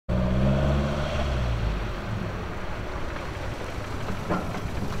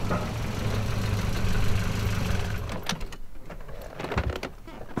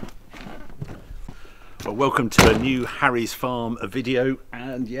Well, welcome to a new Harry's Farm video,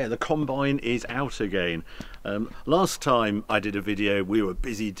 and yeah, the combine is out again. Last time I did a video we were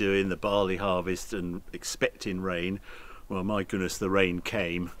busy doing the barley harvest and expecting rain. Well, my goodness, the rain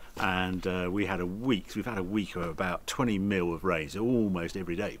came, and we've had a week of about 20 mil of rain, so almost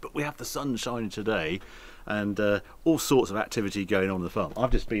every day. But we have the sun shining today, and all sorts of activity going on the farm.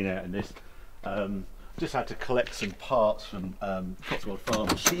 I've just been out in this, just had to collect some parts from Cotswold Farm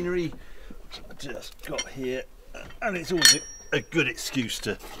machinery, which I just got here, and it's always a good excuse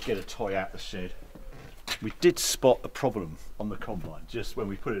to get a toy out the shed. We did spot a problem on the combine just when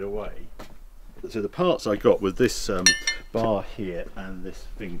we put it away. So the parts I got were this bar here and this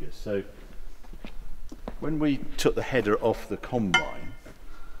finger. So when we took the header off the combine,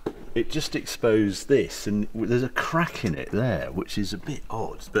 it just exposed this, and there's a crack in it there, which is a bit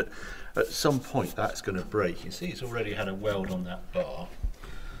odd, but at some point that's going to break. You can see it's already had a weld on that bar.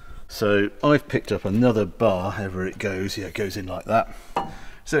 So I've picked up another bar, however it goes. Yeah, it goes in like that.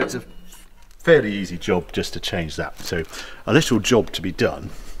 So it's a fairly easy job just to change that. So a little job to be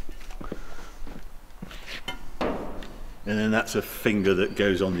done. And then that's a finger that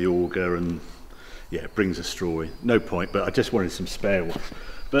goes on the auger, and yeah, it brings a straw in. No point, but I just wanted some spare ones.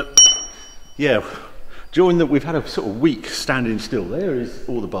 But yeah, during that we've had a sort of week standing still. There is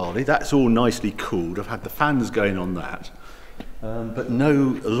all the barley. That's all nicely cooled. I've had the fans going on that. But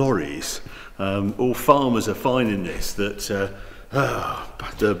no lorries. All farmers are finding this, that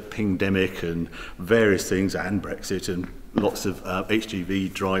the pandemic and various things, and Brexit, and lots of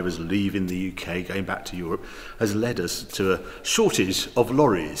HGV drivers leaving the UK, going back to Europe, has led us to a shortage of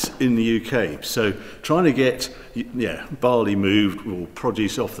lorries in the UK. So trying to get barley moved or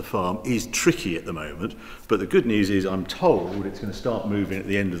produce off the farm is tricky at the moment. But the good news is I'm told it's going to start moving at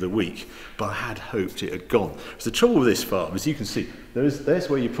the end of the week, but I had hoped it had gone. So the trouble with this farm, as you can see, there's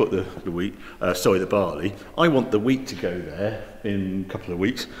where you put the barley. I want the wheat to go there in a couple of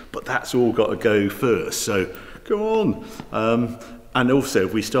weeks, but that's all got to go first. So come on. And also,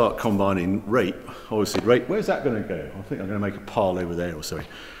 if we start combining oilseed rape, where's that going to go? I think I'm going to make a pile over there or something.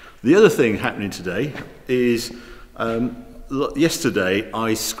 The other thing happening today is, yesterday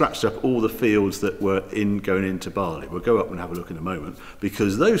I scratched up all the fields that were going into barley. We'll go up and have a look in a moment,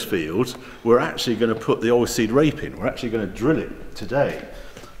 because those fields we're actually going to put the oilseed rape in. We're actually going to drill it today.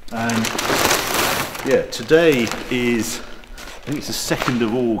 And yeah, today is, I think it's the 2nd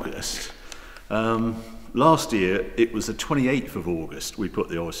of August. Last year it was the 28th of August we put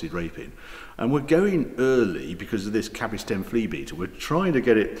the oilseed rape in, and we're going early because of this cabbage stem flea beetle. We're trying to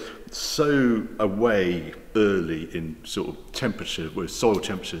get it so away early in sort of temperature, where soil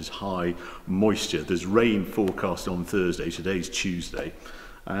temperature is high, moisture. There's rain forecast on Thursday, today's Tuesday,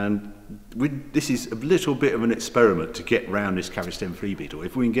 and this is a little bit of an experiment to get round this cabbage stem flea beetle.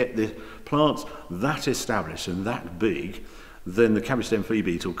 If we can get the plants that established and that big, then the cabbage stem flea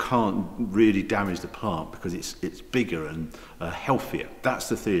beetle can't really damage the plant because it's bigger and healthier. That's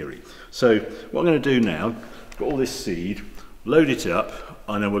the theory. So what I'm going to do now, got all this seed, load it up,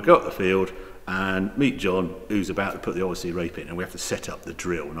 and then we'll go up the field and meet John, who's about to put the oilseed rape in, and we have to set up the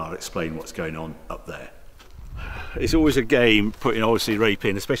drill, and I'll explain what's going on up there. It's always a game putting oilseed rape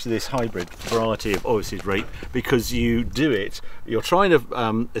in, especially this hybrid variety of oilseed rape, because you're trying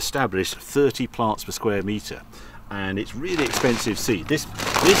to establish 30 plants per square metre. And it's really expensive seed. This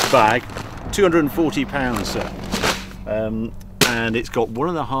bag, £240, sir. And it's got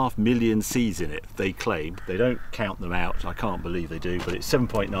 1.5 million seeds in it, they claim. They don't count them out, I can't believe they do, but it's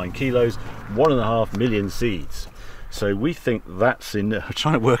 7.9 kilos, 1.5 million seeds. So we think that's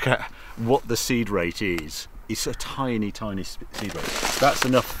trying to work out what the seed rate is. It's a tiny, tiny seed rate. That's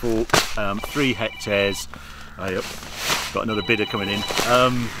enough for 3 hectares. Got another bidder coming in.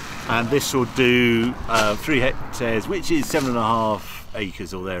 And this will do 3 hectares, which is 7.5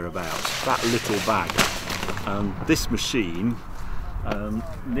 acres or thereabouts, that little bag. This machine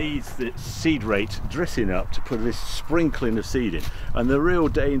needs the seed rate dressing up to put this sprinkling of seed in. And the real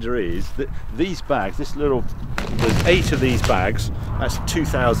danger is that these bags, there's 8 of these bags, that's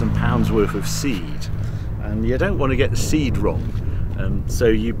 £2,000 worth of seed. And you don't want to get the seed wrong. So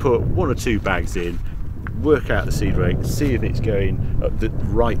you put 1 or 2 bags in, work out the seed rate, see if it's going at the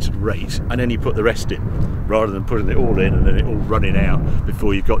right rate, and then you put the rest in, rather than putting it all in and then it all running out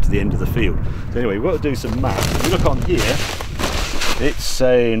before you've got to the end of the field. So anyway, we'll do some maths. If you look on here, it's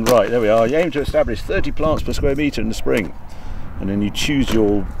saying, right, there we are, you aim to establish 30 plants per square metre in the spring, and then you choose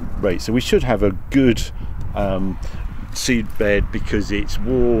your rate. So we should have a good seed bed because it's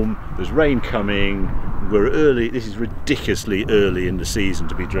warm, there's rain coming, we're early, this is ridiculously early in the season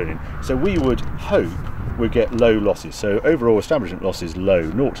to be drilling. So we would hope we get low losses. So overall establishment loss is low,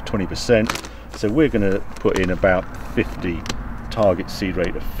 0 to 20%. So we're going to put in about 50, target seed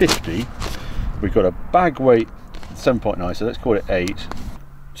rate of 50. We've got a bag weight 7.9, so let's call it 8.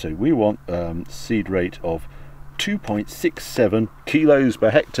 So we want seed rate of 2.67 kilos per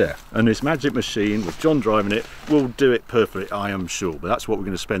hectare, and this magic machine with John driving it will do it perfectly, I am sure. But that's what we're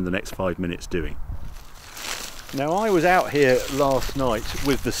going to spend the next 5 minutes doing. Now, I was out here last night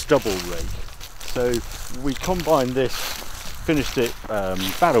with the stubble rake, so we combined this, finished it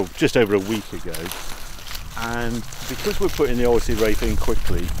about just over a week ago, and because we're putting the oilseed rape in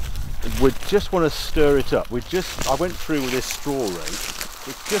quickly, we just want to stir it up. I went through with this straw rake,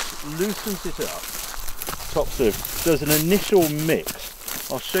 it just loosens it up, does an initial mix.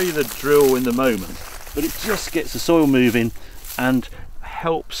 I'll show you the drill in the moment, but it just gets the soil moving and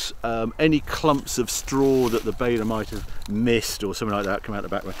helps any clumps of straw that the baler might have missed or something like that come out the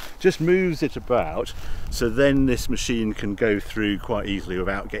back way. Just moves it about, so then this machine can go through quite easily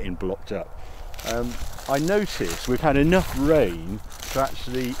without getting blocked up. I noticed we've had enough rain to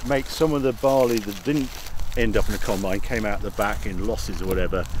actually make some of the barley that didn't end up in the combine, came out the back in losses or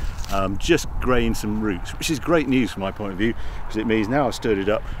whatever, just grain some roots, which is great news from my point of view, because it means now I've stirred it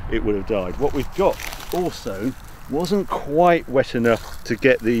up, it would have died. What we've got also wasn't quite wet enough to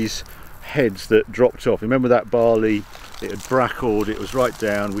get these heads that dropped off. Remember that barley, it had brackled, it was right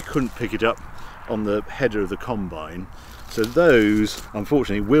down, we couldn't pick it up on the header of the combine. So those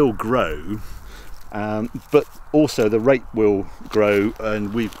unfortunately will grow, but also the rate will grow,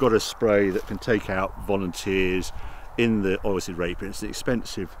 and we've got a spray that can take out volunteers in the oilseed rape. It's an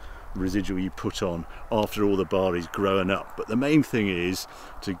expensive residual you put on after all the barley's growing up, but the main thing is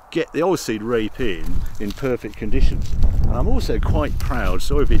to get the oilseed rape in perfect conditions. And I'm also quite proud,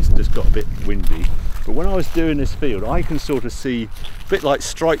 sorry if it's just got a bit windy, but when I was doing this field I can sort of see a bit like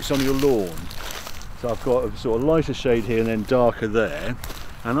stripes on your lawn. So I've got a sort of lighter shade here and then darker there,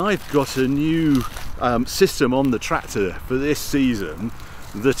 and I've got a new system on the tractor for this season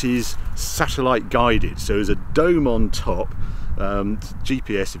that is satellite guided. So there's a dome on top,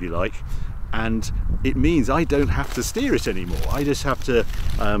 GPS if you like, and it means I don't have to steer it anymore. I just have to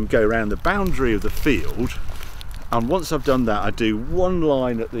go around the boundary of the field, and once I've done that I do one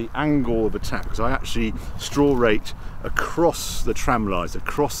line at the angle of attack, because I actually straw rake across the tram lines,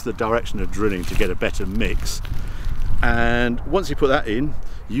 across the direction of drilling to get a better mix. And once you put that in,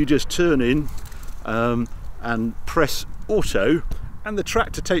 you just turn in and press auto and the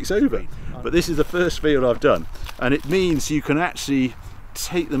tractor takes over. But this is the first field I've done, and it means you can actually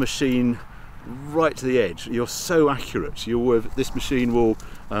take the machine right to the edge. You're so accurate. This machine will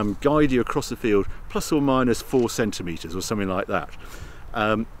guide you across the field plus or minus 4 centimeters or something like that,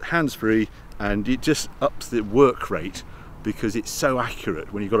 hands-free, and it just ups the work rate because it's so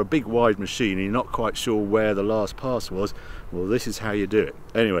accurate. When you've got a big wide machine and you're not quite sure where the last pass was, well, this is how you do it.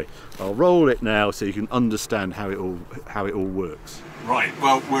 Anyway, I'll roll it now so you can understand how it all works. Right,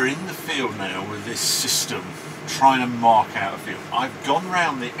 well, we're in the field now with this system trying to mark out a field. I've gone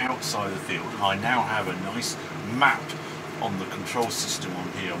round the outside of the field and I now have a nice map on the control system on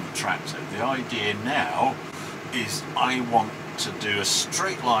here on the tractor. The idea now is I want to do a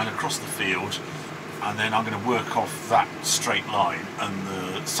straight line across the field, and then I'm going to work off that straight line, and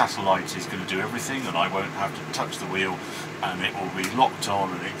the satellite is going to do everything and I won't have to touch the wheel, and it will be locked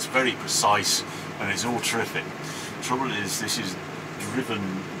on, and it's very precise and it's all terrific. The trouble is, this is driven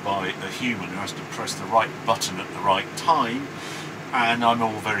by a human who has to press the right button at the right time, and I'm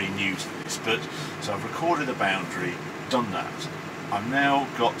all very new to this. But so I've recorded the boundary, done that. I've now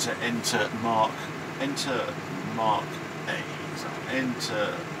got to enter mark A. So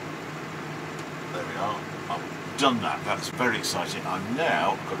enter. There we are. I've done that. That's very exciting. I'm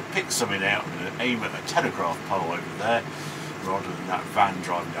now got to pick something out. I'm going to aim at a telegraph pole over there rather than that van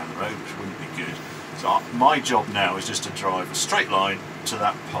driving down the road, which wouldn't be good. So my job now is just to drive a straight line to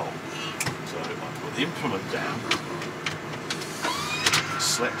that pole. So I put the implement down,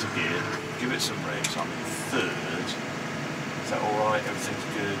 select a gear, give it some revs. I'm in third. Is that alright? Everything's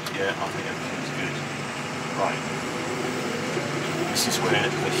good? Yeah, I think everything's good. Right. This is where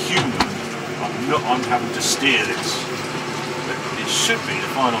the human, I'm having to steer this. But it should be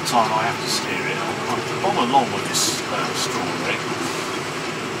the final time I have to steer it. I'm on along with this straw rake.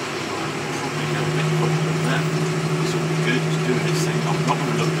 It's all good, it's doing its thing. I'm not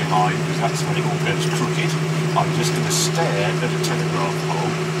going to look behind because that's when it all goes crooked. I'm just going to stare at a telegraph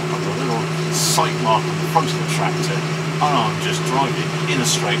pole. I've got a little sight mark on the front of the tractor, and I'm just driving in a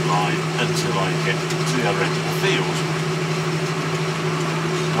straight line until I get to the other end of the field.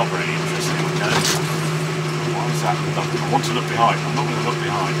 Not very interesting, no. Why is that? I want to look behind. I'm not going to look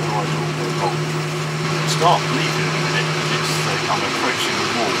behind, otherwise it will go wrong. start bleeding in a minute because I'm approaching the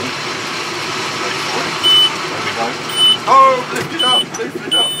wall. Wait for it. There we go. Oh, lift it up,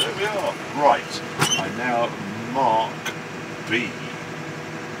 there we are. Right, I now mark B.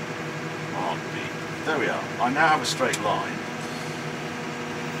 Mark B. There we are. I now have a straight line.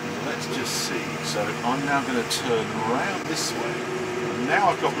 Let's just see. So I'm now going to turn around this way. And now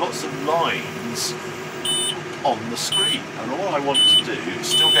I've got lots of lines on the screen. And all I want to do is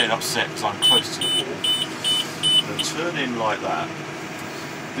still getting upset because I'm close to the wall. And turn in like that.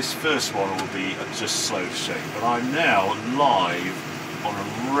 This first one will be just slow shape. But I'm now live on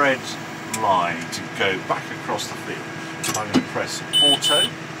a red line to go back across the field. I'm going to press auto,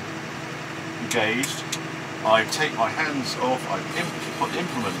 engaged. I take my hands off, I put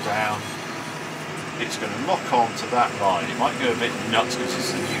implement down, it's going to lock on to that line. It might go a bit nuts because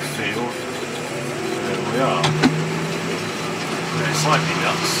it's a new field. There we are. It's slightly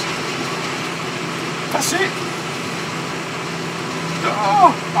nuts. That's it.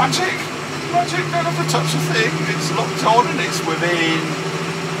 Oh, magic! Magic, don't have to touch the thing. It's locked on and it's within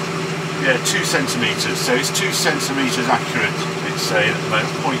 2 centimetres. So it's 2 centimetres accurate. It's at the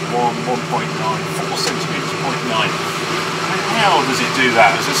moment 0.1, 1.9, 4 centimetres. 0.9. How does it do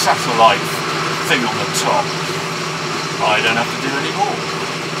that? There's a satellite thing on the top. I don't have to do any more.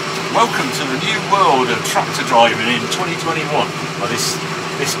 Welcome to the new world of tractor driving in 2021. Well, this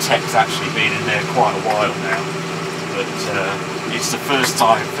tech's actually been in there quite a while now, but it's the first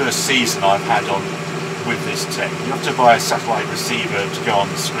season I've had on with this tech. You have to buy a satellite receiver to go on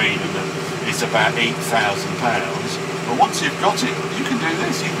the screen, and it's about £8,000. But once you've got it, you can do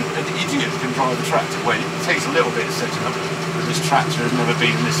this. An idiot can drive a tractor. Well, it takes a little bit of setting up because this tractor has never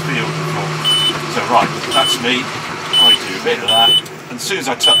been in this field before. So right, that's me. I do a bit of that. And as soon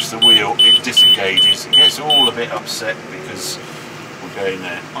as I touch the wheel, it disengages. It gets all a bit upset because we're going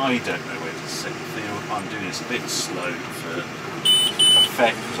there. I don't know where to set the field. I'm doing this a bit slow for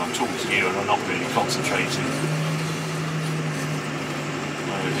effect because I'm talking to you and I'm not really concentrating.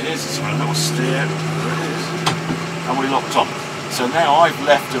 There it is. It's a little steer. There it is. And we locked on. So now I've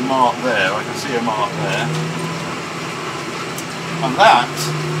left a mark there, I can see a mark there. And that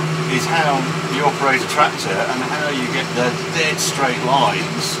is how you operate a tractor and how you get the dead straight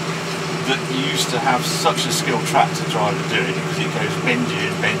lines that you used to have such a skilled tractor driver doing, because it goes bendy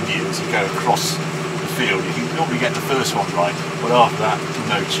and bendy as you go across the field. You can normally get the first one right, but after that,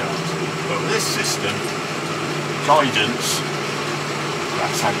 no chance. But with this system, guidance,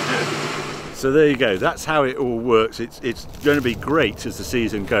 that's how you do it. So there you go, that's how it all works. It's going to be great as the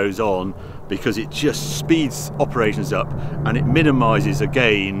season goes on because it just speeds operations up and it minimises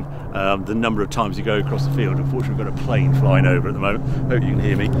again the number of times you go across the field. Unfortunately, we've got a plane flying over at the moment. Hope you can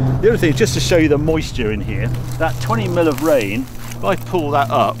hear me. The other thing is just to show you the moisture in here. That 20 mil of rain, if I pull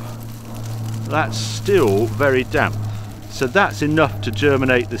that up, that's still very damp. So that's enough to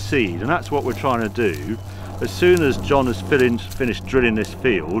germinate the seed, and that's what we're trying to do. As soon as John has finished drilling this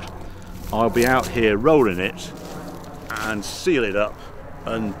field, I'll be out here rolling it and seal it up,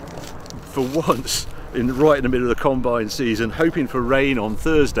 and for once right in the middle of the combine season, hoping for rain on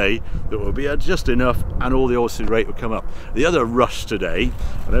Thursday that will be just enough and all the oilseed rape will come up. The other rush today,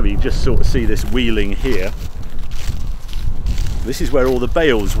 whenever you just sort of see this wheeling here, this is where all the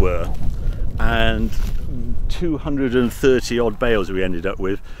bales were, and 230 odd bales we ended up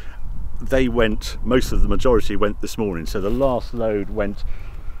with. They went, most of the majority went this morning, so the last load went,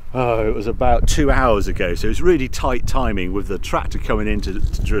 oh, it was about 2 hours ago, so it was really tight timing with the tractor coming in to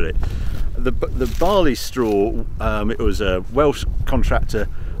drill it. The barley straw, it was a Welsh contractor,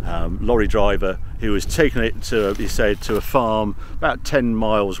 lorry driver, who was taking it to, he said, to a farm about 10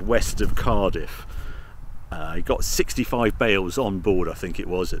 miles west of Cardiff. He got 65 bales on board, I think it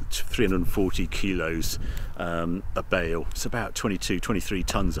was, at 340 kilos a bale. It's about 23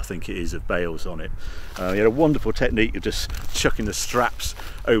 tons, I think it is, of bales on it. He had a wonderful technique of just chucking the straps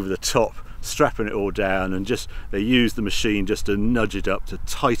over the top, strapping it all down, and just they used the machine just to nudge it up to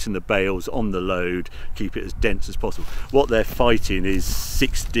tighten the bales on the load, keep it as dense as possible. What they're fighting is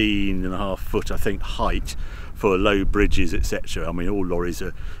 16.5 foot, I think, height for low bridges, etc. I mean, all lorries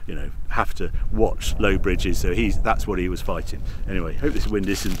are, you know, have to watch low bridges, so that's what he was fighting. Anyway, hope this wind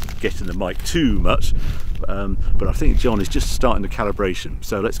isn't getting the mic too much, but I think John is just starting the calibration.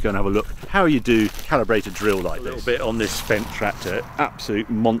 So let's go and have a look how you do calibrate a drill like this. A little bit on this Fendt tractor, absolute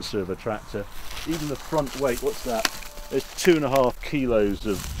monster of a tractor. Even the front weight, what's that? There's 2.5 kilos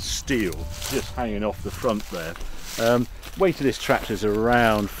of steel just hanging off the front there. Weight of this tractor is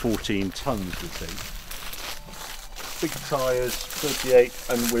around 14 tons, we think. Big tyres, 38,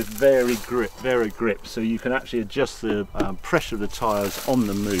 and with varied grip, so you can actually adjust the pressure of the tyres on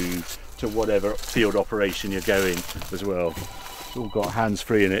the move to whatever field operation you're going as well. It's all got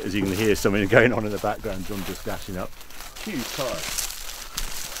hands-free in it, as you can hear something going on in the background. John just gashing up. Huge tyres.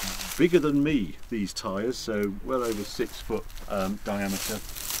 Bigger than me, these tyres, so well over 6 foot diameter.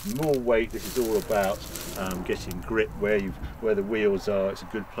 More weight. This is all about getting grip where the wheels are. It's a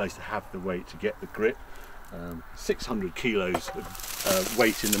good place to have the weight to get the grip. 600 kilos of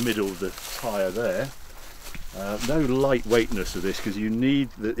weight in the middle of the tyre there. No lightweightness of this, because you need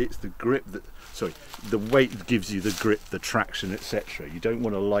it's the grip that, sorry, the weight gives you the grip, the traction, etc. You don't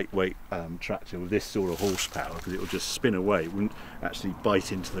want a lightweight tractor with this sort of horsepower, because it will just spin away. It wouldn't actually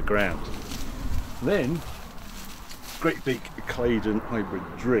bite into the ground. Then, great big Claydon hybrid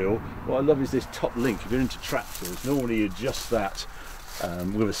drill. What I love is this top link. If you're into tractors, normally you adjust that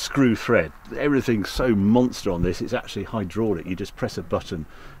with a screw thread. Everything's so monster on this, it's actually hydraulic. You just press a button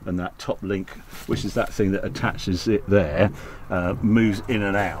and that top link, which is that thing that attaches it there, moves in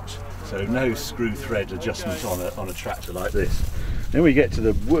and out. So no screw thread adjustment on a tractor like this. Then we get to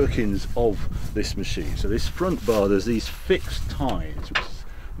the workings of this machine. So this front bar, there's these fixed tines, which is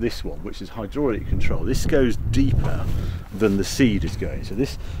this one, which is hydraulic control. This goes deeper than the seed is going. So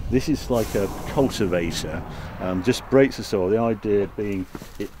this is like a cultivator, just breaks the soil. The idea being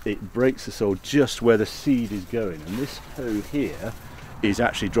it breaks the soil just where the seed is going. And this hoe here is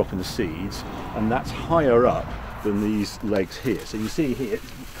actually dropping the seeds, and that's higher up than these legs here. So you see here,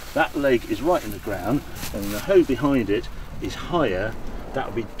 that leg is right in the ground, and the hoe behind it is higher. That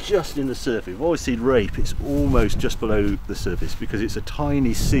will be just in the surface. With oilseed rape, it's almost just below the surface because it's a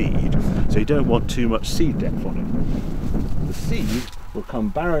tiny seed, so you don't want too much seed depth on it. The seed will come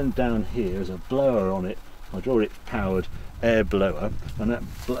barren down here as a blower on it, hydraulic powered air blower, and that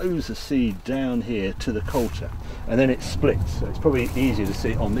blows the seed down here to the coulter, and then it splits. So it's probably easier to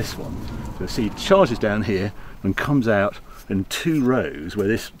see on this one. So the seed charges down here and comes out in 2 rows, where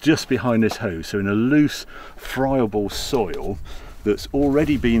this just behind this hose, so in a loose friable soil that's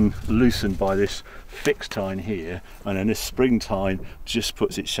already been loosened by this fixed tine here, and then this spring tine just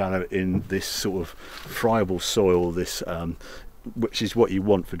puts it shallow in this sort of friable soil, this which is what you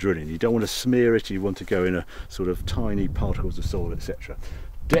want for drilling. You don't want to smear it, you want to go in a sort of tiny particles of soil, etc.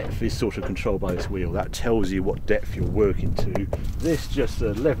 Depth is sort of controlled by this wheel. That tells you what depth you're working to. This just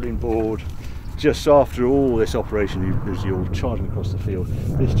a levelling board. Just after all this operation, as you're charging across the field,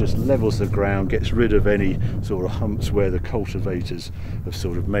 this just levels the ground, gets rid of any sort of humps where the cultivators have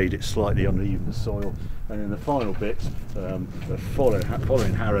sort of made it slightly uneven, the soil. And in the final bits, a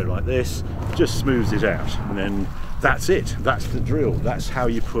following harrow like this just smooths it out, and then that's it. That's the drill. That's how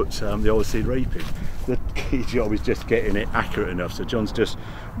you put the oilseed rape in. The key job is just getting it accurate enough. So John's just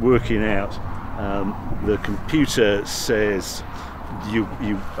working out. The computer says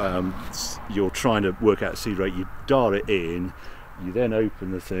you're trying to work out seed rate. You dial it in, you then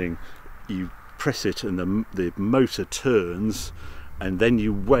open the thing, you press it, and the motor turns, and then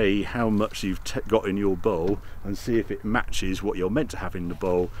you weigh how much you've got in your bowl and see if it matches what you're meant to have in the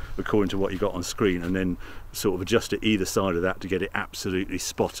bowl according to what you got on screen, and then sort of adjust it either side of that to get it absolutely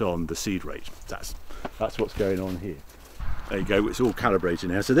spot on the seed rate. That's what's going on here. There you go, it's all calibrated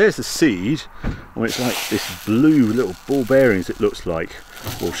now. So there's the seed, and it's like this blue little ball bearings, it looks like,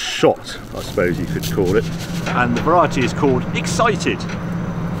 or shot, I suppose you could call it. And the variety is called Excited.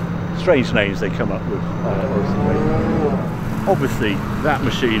 Strange names they come up with. Obviously, that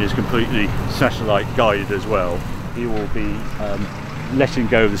machine is completely satellite guided as well. He will be letting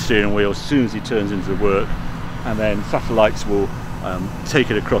go of the steering wheel as soon as he turns into the work, and then satellites will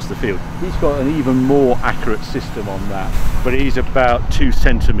take it across the field. He's got an even more accurate system on that, but it is about 2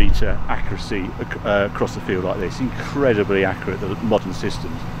 centimetre accuracy across the field like this. Incredibly accurate, the modern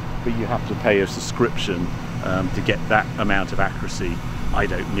systems, but you have to pay a subscription to get that amount of accuracy. I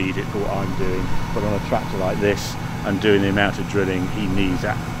don't need it for what I'm doing, but on a tractor like this and doing the amount of drilling, he needs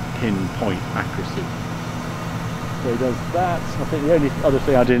that pinpoint accuracy. So he does that. I think the only other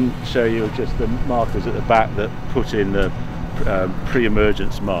thing I didn't show you are just the markers at the back that put in the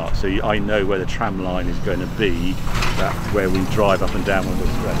pre-emergence mark, so I know where the tram line is going to be. That's where we drive up and down with this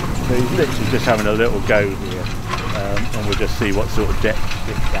thread. So he's literally just having a little go here, and we'll just see what sort of depth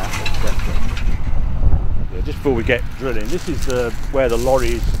it's at, etc. Yeah, just before we get drilling, this is where the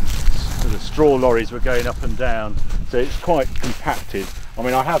lorries, the straw lorries, were going up and down, so it's quite compacted. I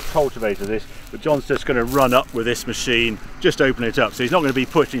mean, I have cultivated this, but John's just going to run up with this machine, just open it up, so he's not going to be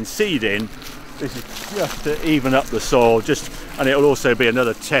putting seed in. This is just to even up the soil, and it'll also be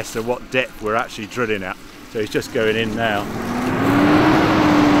another test of what depth we're actually drilling at. So he's just going in now.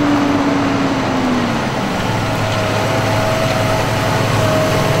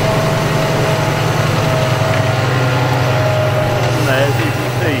 And there, as you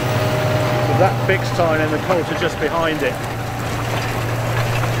can see, fixed time and the coulter just behind it.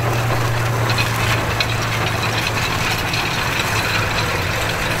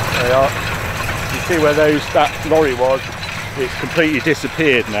 There they are. You see where that lorry was, it's completely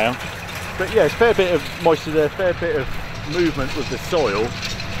disappeared now. But yeah, it's a fair bit of moisture there, a fair bit of movement with the soil.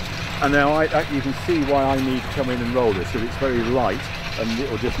 And now you can see why I need to come in and roll this, because it's very light and it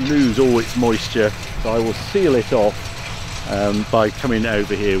will just lose all its moisture. So I will seal it off by coming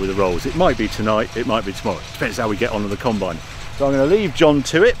over here with the rolls. It might be tonight, it might be tomorrow. Depends how we get on with the combine. So I'm going to leave John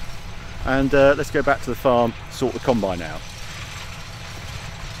to it, and let's go back to the farm, sort the combine out.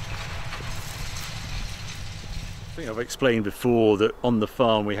 I think I've explained before that on the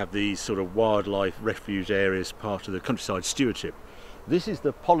farm we have these sort of wildlife refuge areas, part of the countryside stewardship. This is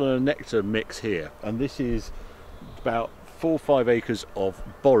the pollen and nectar mix here, and this is about 4 or 5 acres of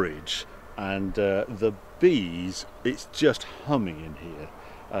borage, and the bees, it's just humming in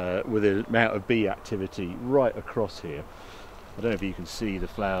here with the amount of bee activity right across here. I don't know if you can see the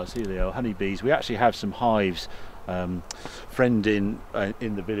flowers. Here they are, honeybees. We actually have some hives. Friend in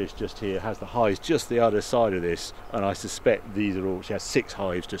the village just here has the hives just the other side of this, and I suspect these are all, she has 6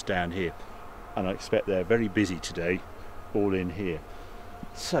 hives just down here, and I expect they're very busy today, all in here.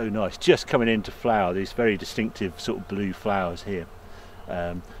 So nice, just coming into flower, these very distinctive sort of blue flowers here.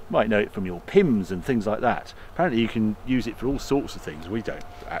 You might know it from your pims and things like that. Apparently you can use it for all sorts of things. We don't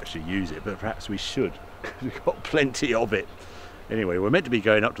actually use it, but perhaps we should, because we've got plenty of it. Anyway, we're meant to be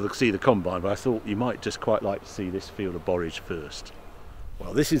going up to see the combine, but I thought you might just quite like to see this field of borage first.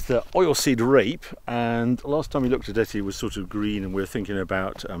 Well, this is the oilseed rape, and last time we looked at it, it was sort of green, and we were thinking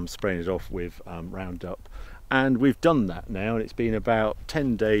about spraying it off with Roundup. And we've done that now, and it's been about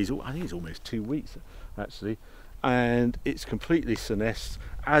 10 days, I think it's almost 2 weeks actually, and it's completely senesced,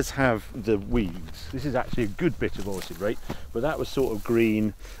 as have the weeds. This is actually a good bit of oilseed rape, but that was sort of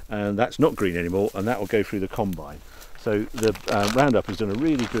green, and that's not green anymore, and that will go through the combine. So the Roundup has done a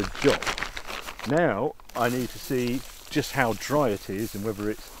really good job. Now I need to see just how dry it is and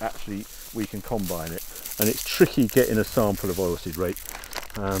whether it's actually, we can combine it. And it's tricky getting a sample of oilseed rape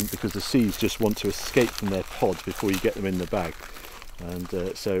because the seeds just want to escape from their pods before you get them in the bag. And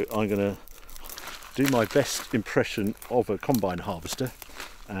so I'm going to do my best impression of a combine harvester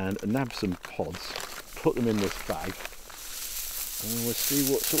and nab some pods, put them in this bag, and we'll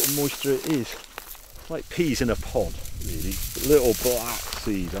see what sort of moisture it is. Like peas in a pod, really. Little black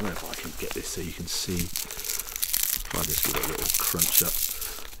seeds. I don't know if I can get this so you can see. Try this with a little crunch up.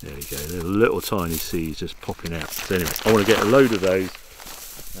 There we go. They're little tiny seeds just popping out. So anyway, I want to get a load of those,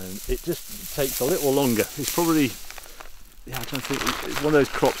 and it just takes a little longer. It's probably, yeah, I don't think it's one of those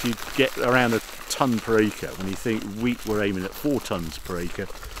crops you get around 1 tonne per acre. When you think wheat, we're aiming at 4 tonnes per acre,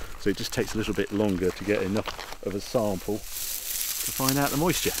 so it just takes a little bit longer to get enough of a sample to find out the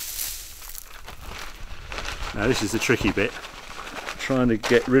moisture. Now this is the tricky bit, trying to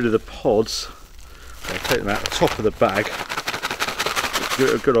get rid of the pods. I'll take them out the top of the bag, give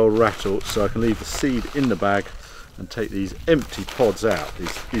it a good old rattle so I can leave the seed in the bag and take these empty pods out,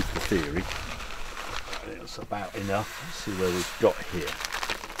 is the theory. That's about enough. Let's see where we've got here.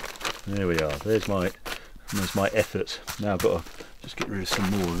 There we are, there's my effort. Now I've got to just get rid of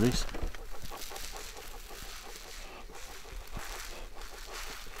some more of this.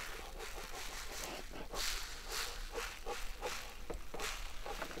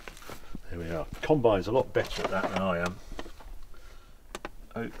 There we are. Combine's a lot better at that than I am.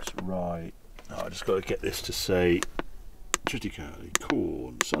 Oats, rye. Oh, I just got to get this to say triticale,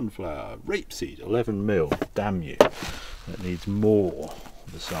 corn, sunflower, rapeseed, 11 mil. Damn you. That needs more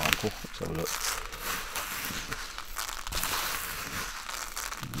of the sample. Let's have a look.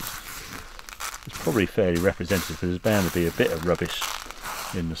 It's probably fairly representative, because there's bound to be a bit of rubbish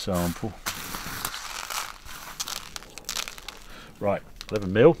in the sample. Right,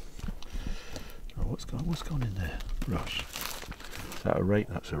 11 mil. Oh, what's gone in there? Rush. Is that a rape?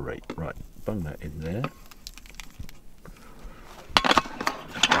 That's a rape. Right, bung that in there.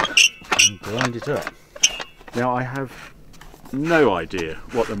 And grind it up. Now I have no idea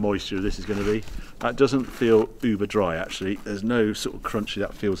what the moisture of this is going to be. That doesn't feel uber dry actually. There's no sort of crunchy,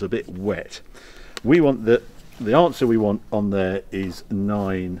 that feels a bit wet. We want the answer we want on there is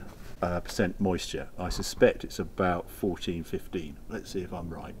 9% moisture. I suspect it's about 14, 15. Let's see if I'm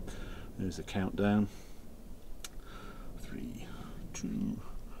right. There's the countdown. 3, 2,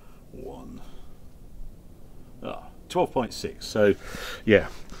 1. 12.6. So yeah,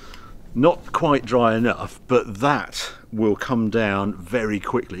 not quite dry enough, but that will come down very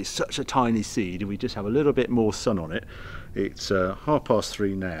quickly. It's such a tiny seed, and we just have a little bit more sun on it. It's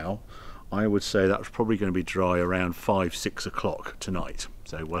 3:30 now. I would say that's probably going to be dry around 5, 6 o'clock tonight.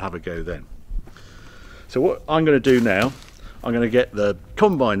 So we'll have a go then. So what I'm going to do now, I'm going to get the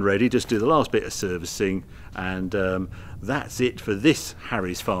combine ready, just do the last bit of servicing, and that's it for this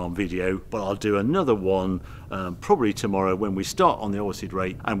Harry's Farm video. But I'll do another one probably tomorrow when we start on the oilseed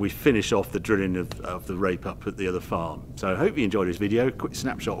rape and we finish off the drilling of the rape up at the other farm. So I hope you enjoyed this video, quick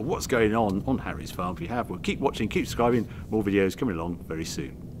snapshot of what's going on Harry's Farm. If you have, well, keep watching, keep subscribing, more videos coming along very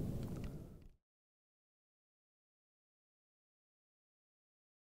soon.